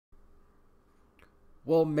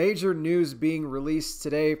Well, major news being released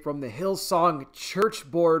today from the Hillsong Church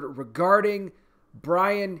Board regarding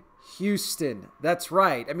Brian Houston. That's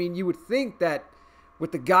right. I mean, you would think that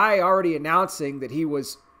with the guy already announcing that he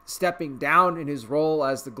was stepping down in his role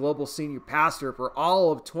as the global senior pastor for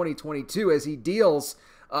all of 2022 as he deals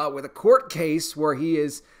with a court case where he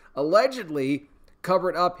is allegedly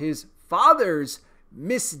covered up his father's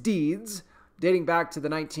misdeeds dating back to the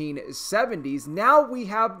 1970s. Now we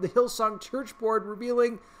have the Hillsong Church Board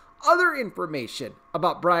revealing other information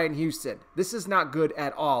about Brian Houston. This is not good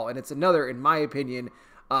at all, and it's another, in my opinion,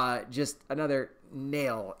 just another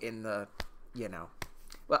nail in the,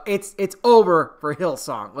 well, it's over for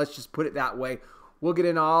Hillsong. Let's just put it that way. We'll get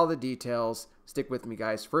into all the details. Stick with me,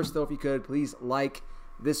 guys. First, though, if you could, please like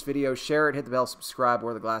this video, share it, hit the bell, subscribe,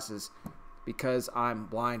 wear the glasses, because I'm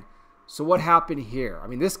blind. So what happened here? I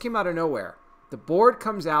mean, this came out of nowhere. The board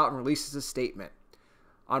comes out and releases a statement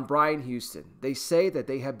on Brian Houston. They say that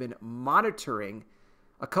they have been monitoring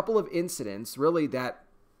a couple of incidents, really, that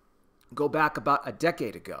go back about a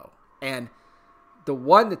decade ago. And the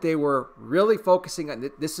one that they were really focusing on,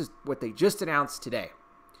 this is what they just announced today,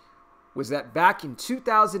 was that back in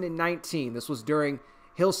 2019, this was during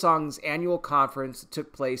Hillsong's annual conference that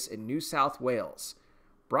took place in New South Wales,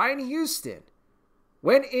 Brian Houston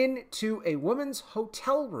went into a woman's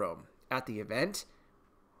hotel room at the event,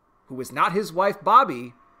 who was not his wife,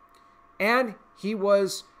 Bobby, and he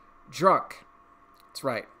was drunk. That's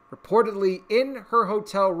right. Reportedly in her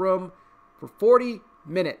hotel room for 40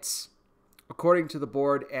 minutes, according to the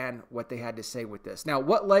board and what they had to say with this. Now,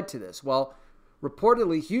 what led to this? Well,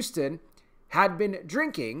 reportedly, Houston had been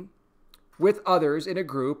drinking with others in a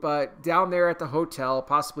group down there at the hotel,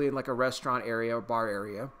 possibly in like a restaurant area or bar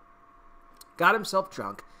area. Got himself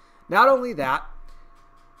drunk. Not only that,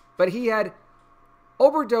 but he had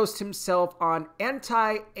overdosed himself on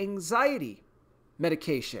anti-anxiety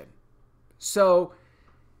medication. So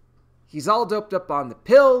he's all doped up on the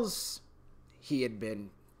pills. He had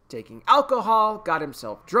been taking alcohol, got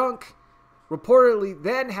himself drunk, reportedly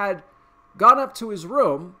then had gone up to his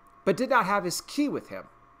room, but did not have his key with him.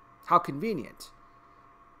 How convenient.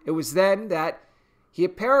 It was then that he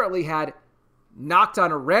apparently had knocked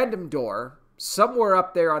on a random door somewhere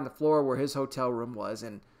up there on the floor where his hotel room was,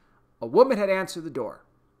 and a woman had answered the door.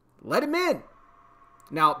 Let him in.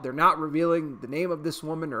 Now, they're not revealing the name of this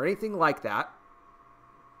woman or anything like that,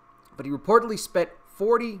 but he reportedly spent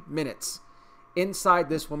 40 minutes inside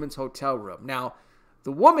this woman's hotel room. Now,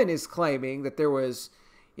 the woman is claiming that there was,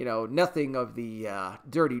 nothing of the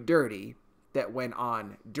dirty that went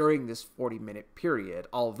on during this 40-minute period,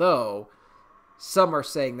 although some are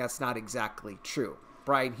saying that's not exactly true.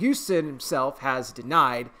 Brian Houston himself has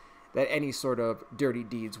denied that any sort of dirty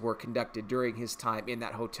deeds were conducted during his time in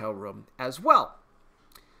that hotel room as well.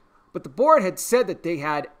 But the board had said that they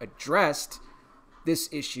had addressed this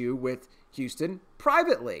issue with Houston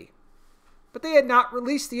privately, but they had not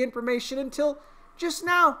released the information until just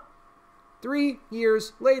now, 3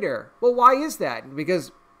 years later. Well, why is that?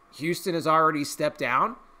 Because Houston has already stepped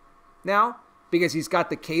down now? Because he's got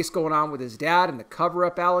the case going on with his dad and the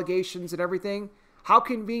cover-up allegations and everything? How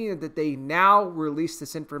convenient that they now release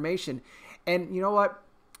this information. And you know what?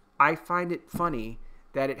 I find it funny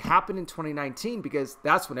that it happened in 2019 because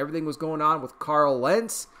that's when everything was going on with Carl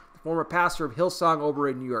Lentz, the former pastor of Hillsong over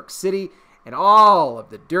in New York City, and all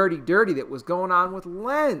of the dirty that was going on with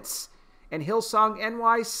Lentz and Hillsong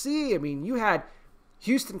NYC. I mean, you had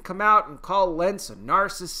Houston come out and call Lentz a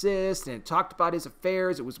narcissist and talked about his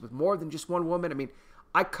affairs. It was with more than just one woman. I mean,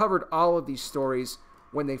 I covered all of these stories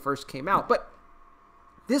when they first came out. But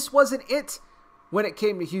this wasn't it when it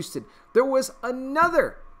came to Houston. There was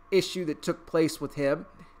another issue that took place with him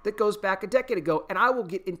that goes back a decade ago, and I will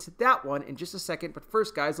get into that one in just a second. But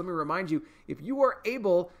first, guys, let me remind you, if you are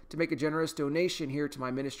able to make a generous donation here to my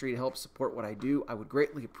ministry to help support what I do, I would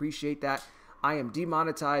greatly appreciate that. I am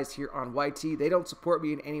demonetized here on YT. They don't support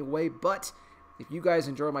me in any way, but if you guys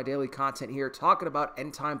enjoy my daily content here talking about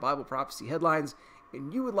end-time Bible prophecy headlines,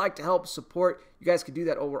 and you would like to help support, you guys can do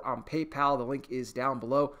that over on PayPal. The link is down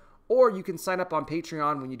below. Or you can sign up on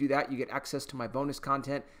Patreon. When you do that, you get access to my bonus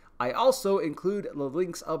content. I also include the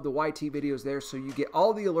links of the YT videos there, so you get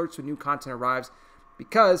all the alerts when new content arrives,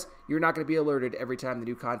 because you're not going to be alerted every time the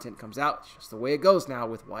new content comes out. It's just the way it goes now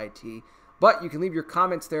with YT. But you can leave your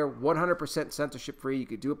comments there, 100% censorship free. You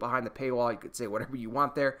could do it behind the paywall. You could say whatever you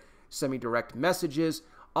want there. Send me direct messages.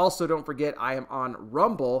 Also, don't forget, I am on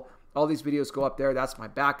Rumble. All these videos go up there. That's my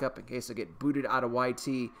backup in case I get booted out of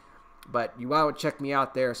YT. But you want to check me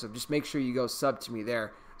out there, so just make sure you go sub to me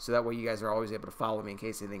there, so that way you guys are always able to follow me in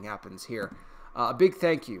case anything happens here. A big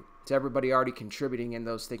thank you To everybody already contributing and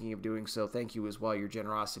those thinking of doing so, thank you as well. Your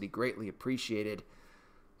generosity greatly appreciated.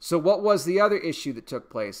 So what was the other issue that took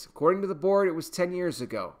place? According to the board, it was 10 years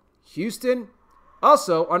ago. Houston,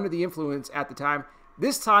 also under the influence at the time.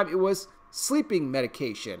 This time it was sleeping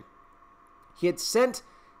medication. He had sent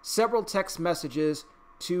several text messages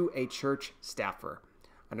to a church staffer,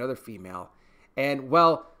 another female. And,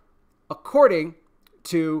 well, according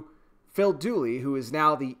to Phil Dooley, who is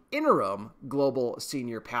now the interim global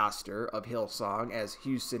senior pastor of Hillsong, as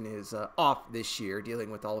Houston is off this year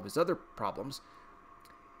dealing with all of his other problems,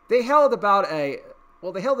 they held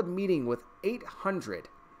a meeting with 800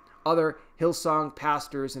 other Hillsong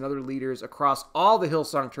pastors and other leaders across all the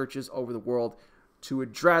Hillsong churches over the world to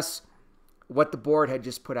address what the board had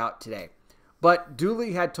just put out today. But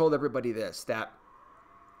Dooley had told everybody this, that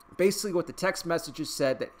basically what the text messages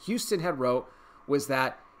said that Houston had wrote was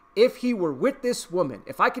that if he were with this woman,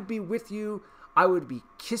 if I could be with you, I would be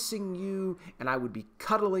kissing you and I would be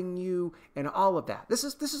cuddling you and all of that. This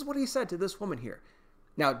is what he said to this woman here.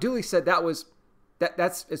 Now, Dooley said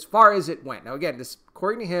that's as far as it went. Now, again, this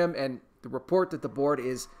according to him and the report that the board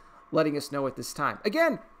is letting us know at this time.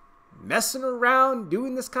 Again, messing around,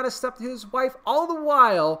 doing this kind of stuff to his wife, all the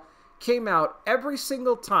while came out every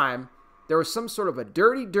single time there was some sort of a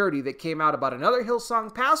dirty that came out about another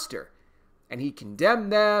Hillsong pastor. And he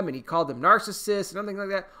condemned them, and he called them narcissists and everything like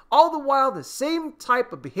that. All the while, the same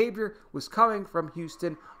type of behavior was coming from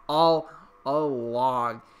Houston all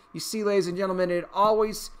along. You see, ladies and gentlemen, it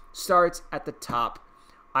always starts at the top.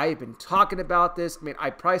 I've been talking about this. I mean, I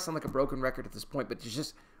probably sound like a broken record at this point, but there's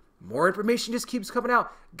just more information just keeps coming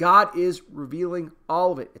out. God is revealing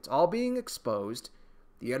all of it. It's all being exposed.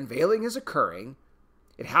 The unveiling is occurring.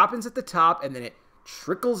 It happens at the top, and then it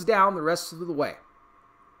trickles down the rest of the way.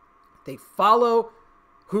 They follow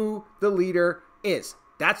who the leader is.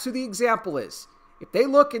 That's who the example is. If they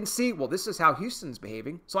look and see, well, this is how Houston's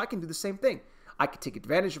behaving, so I can do the same thing. I can take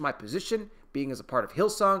advantage of my position, being as a part of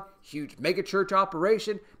Hillsong, huge megachurch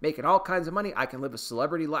operation, making all kinds of money. I can live a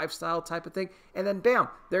celebrity lifestyle type of thing. And then, bam,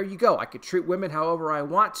 there you go. I could treat women however I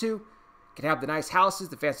want to. Can have the nice houses,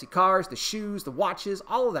 the fancy cars, the shoes, the watches,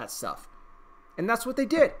 all of that stuff. And that's what they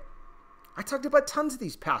did. I talked about tons of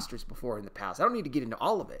these pastors before in the past. I don't need to get into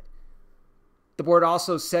all of it. The board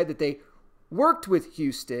also said that they worked with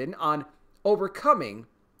Houston on overcoming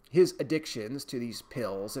his addictions to these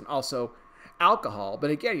pills and also alcohol. But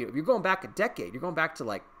again, you're going back a decade. You're going back to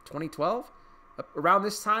like 2012, around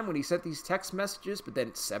this time when he sent these text messages. But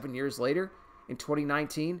then 7 years later, in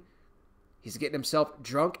 2019, he's getting himself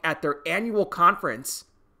drunk at their annual conference.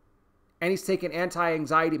 And he's taking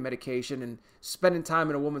anti-anxiety medication and spending time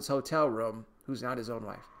in a woman's hotel room who's not his own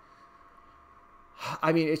wife.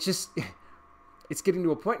 I mean, it's getting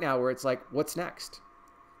to a point now where it's like, what's next?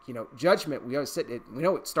 You know, judgment, we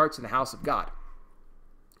know it starts in the house of God.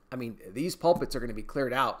 I mean, these pulpits are going to be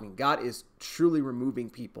cleared out. I mean, God is truly removing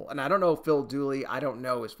people. And I don't know Phil Dooley. I don't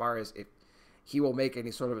know as far as if he will make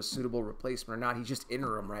any sort of a suitable replacement or not. He's just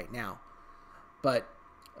interim right now. But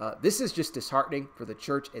this is just disheartening for the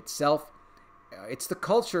church itself. It's the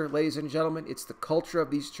culture, ladies and gentlemen. It's the culture of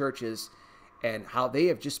these churches and how they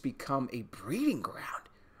have just become a breeding ground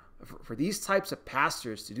for these types of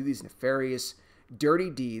pastors to do these nefarious, dirty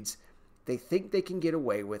deeds. They think they can get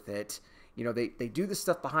away with it. You know, they do this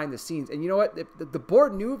stuff behind the scenes. And you know what? The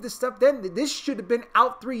board knew of this stuff then. This should have been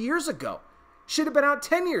out 3 years ago. Should have been out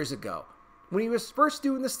 10 years ago when he was first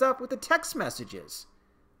doing the stuff with the text messages.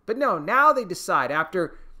 But no, now they decide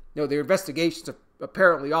after, you know, their investigations have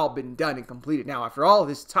apparently all been done and completed now. After all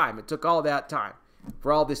this time, it took all that time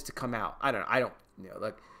for all this to come out. I don't, you know,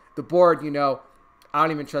 like the board, you know, I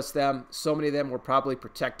don't even trust them. So many of them were probably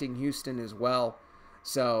protecting Houston as well.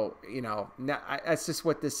 So, you know, that's just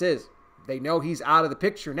what this is. They know he's out of the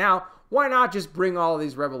picture now. Why not just bring all of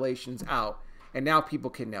these revelations out? And now people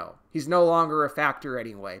can know. He's no longer a factor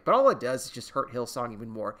anyway. But all it does is just hurt Hillsong even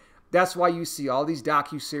more. That's why you see all these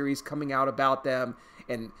docuseries coming out about them.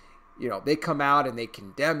 And, you know, they come out and they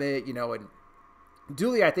condemn it, you know. And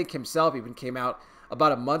Dooley, I think himself even came out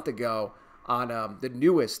about a month ago on the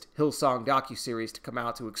newest Hillsong docuseries to come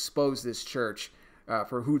out to expose this church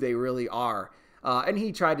for who they really are. And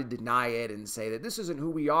he tried to deny it and say that this isn't who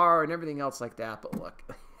we are and everything else like that. But look,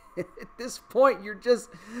 at this point, you're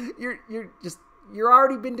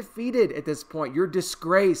already been defeated at this point. You're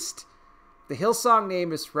disgraced. The Hillsong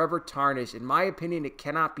name is forever tarnished. In my opinion, it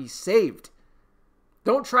cannot be saved.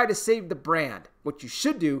 Don't try to save the brand. What you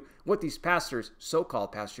should do, what these pastors,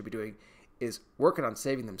 so-called pastors, should be doing is working on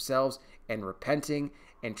saving themselves and repenting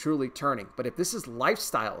and truly turning. But if this is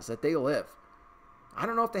lifestyles that they live, I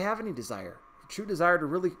don't know if they have any desire, true desire to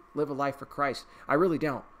really live a life for Christ. I really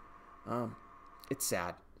don't. It's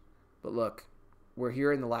sad. But look, we're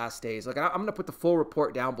here in the last days. Like, I'm going to put the full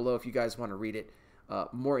report down below if you guys want to read it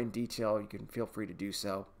more in detail. You can feel free to do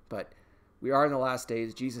so. But we are in the last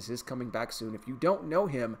days. Jesus is coming back soon. If you don't know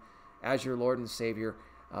him as your Lord and Savior,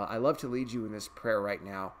 I love to lead you in this prayer right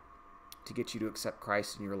now to get you to accept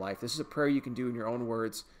Christ in your life. This is a prayer you can do in your own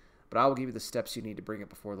words, but I will give you the steps you need to bring it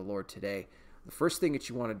before the Lord today. The first thing that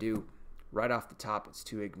you want to do right off the top is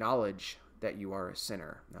to acknowledge that you are a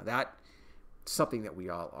sinner. Now, that's something that we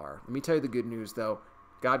all are. Let me tell you the good news, though.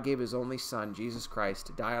 God gave his only son, Jesus Christ,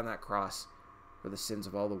 to die on that cross for the sins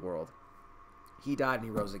of all the world. He died and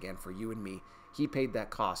he rose again for you and me. He paid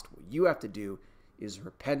that cost. What you have to do is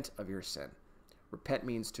repent of your sin. Repent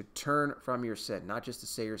means to turn from your sin, not just to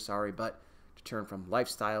say you're sorry, but to turn from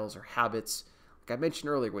lifestyles or habits. Like I mentioned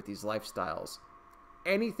earlier with these lifestyles,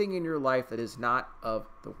 anything in your life that is not of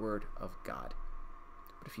the Word of God.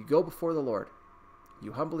 But if you go before the Lord,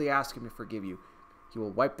 you humbly ask him to forgive you, he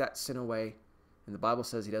will wipe that sin away, and the Bible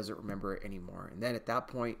says he doesn't remember it anymore. And then at that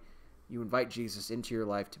point, you invite Jesus into your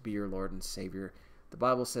life to be your Lord and Savior. The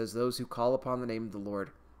Bible says those who call upon the name of the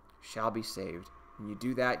Lord shall be saved. When you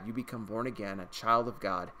do that, you become born again, a child of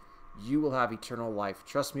God. You will have eternal life.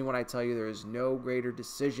 Trust me when I tell you there is no greater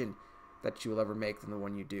decision that you will ever make than the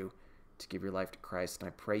one you do to give your life to Christ. And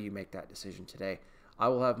I pray you make that decision today. I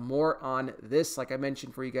will have more on this, like I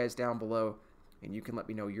mentioned, for you guys down below, and you can let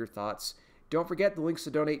me know your thoughts. Don't forget the links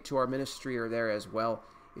to donate to our ministry are there as well.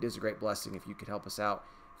 It is a great blessing if you could help us out.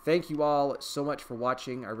 Thank you all so much for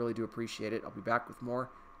watching. I really do appreciate it. I'll be back with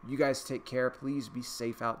more. You guys take care. Please be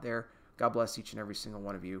safe out there. God bless each and every single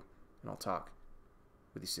one of you, and I'll talk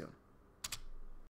with you soon.